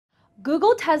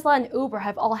Google, Tesla, and Uber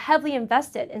have all heavily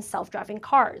invested in self-driving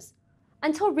cars.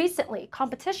 Until recently,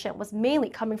 competition was mainly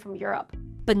coming from Europe.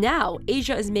 But now,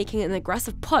 Asia is making an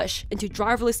aggressive push into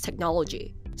driverless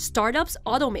technology. Startups,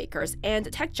 automakers,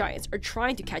 and tech giants are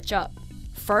trying to catch up.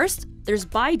 First, there's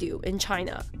Baidu in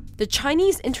China. The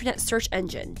Chinese internet search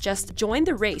engine just joined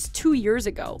the race 2 years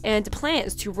ago and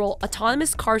plans to roll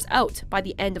autonomous cars out by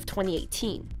the end of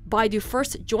 2018. Baidu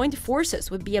first joined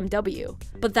forces with BMW,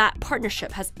 but that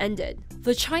partnership has ended.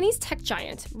 The Chinese tech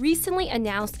giant recently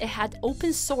announced it had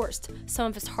open-sourced some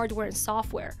of its hardware and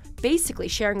software, basically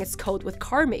sharing its code with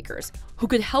car makers who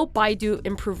could help Baidu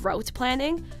improve route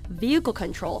planning, vehicle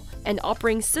control, and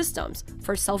operating systems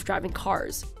for self-driving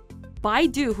cars.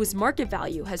 Baidu, whose market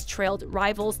value has trailed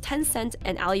rivals Tencent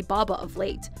and Alibaba of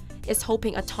late, is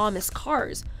hoping autonomous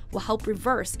cars will help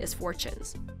reverse its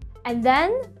fortunes. And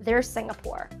then there's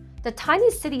Singapore. The tiny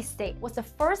city-state was the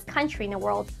first country in the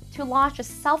world to launch a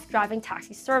self-driving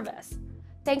taxi service,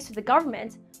 thanks to the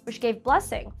government, which gave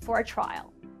blessing for a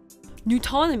trial.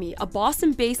 nuTonomy, a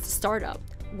Boston-based startup,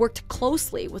 worked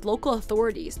closely with local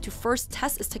authorities to first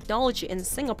test its technology in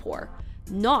Singapore,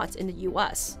 not in the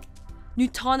US.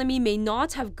 nuTonomy may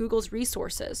not have Google's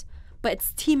resources, but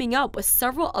it's teaming up with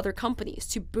several other companies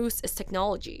to boost its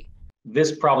technology.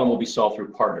 This problem will be solved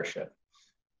through partnership.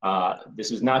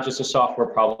 This is not just a software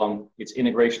problem, it's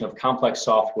integration of complex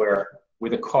software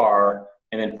with a car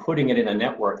and then putting it in a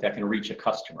network that can reach a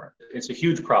customer. It's a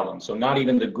huge problem, so not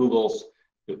even the Googles,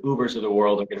 the Ubers of the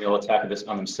world are going to be able to tackle this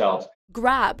on themselves.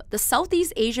 Grab, the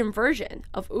Southeast Asian version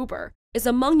of Uber, is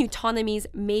among nuTonomy's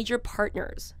major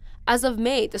partners. As of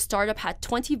May, the startup had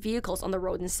 20 vehicles on the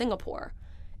road in Singapore.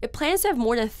 It plans to have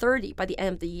more than 30 by the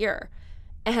end of the year,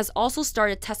 and has also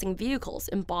started testing vehicles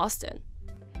in Boston.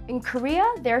 In Korea,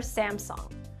 there's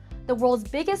Samsung. The world's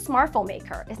biggest smartphone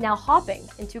maker is now hopping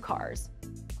into cars.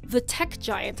 The tech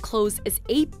giant closed its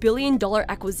 $8 billion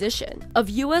acquisition of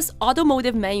US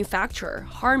automotive manufacturer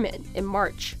Harman in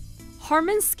March.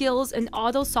 Harman's skills in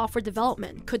auto software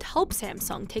development could help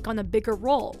Samsung take on a bigger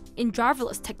role in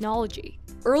driverless technology.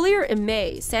 Earlier in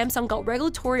May, Samsung got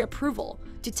regulatory approval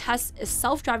to test its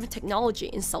self-driving technology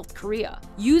in South Korea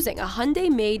using a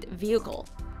Hyundai-made vehicle.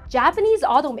 Japanese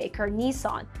automaker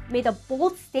Nissan made a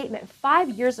bold statement 5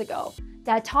 years ago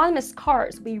that autonomous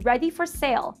cars will be ready for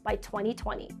sale by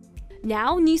 2020.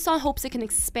 Now, Nissan hopes it can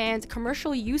expand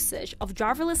commercial usage of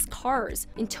driverless cars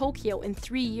in Tokyo in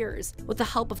 3 years with the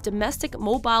help of domestic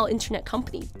mobile internet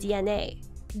company DeNA.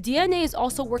 DeNA is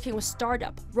also working with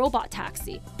startup Robot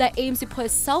Taxi that aims to put a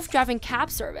self-driving cab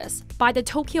service by the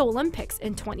Tokyo Olympics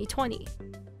in 2020.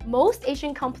 Most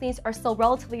Asian companies are still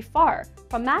relatively far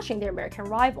from matching their American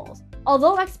rivals,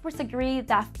 although experts agree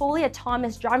that fully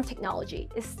autonomous driving technology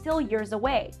is still years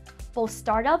away. Both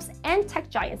startups and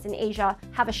tech giants in Asia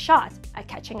have a shot at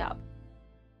catching up.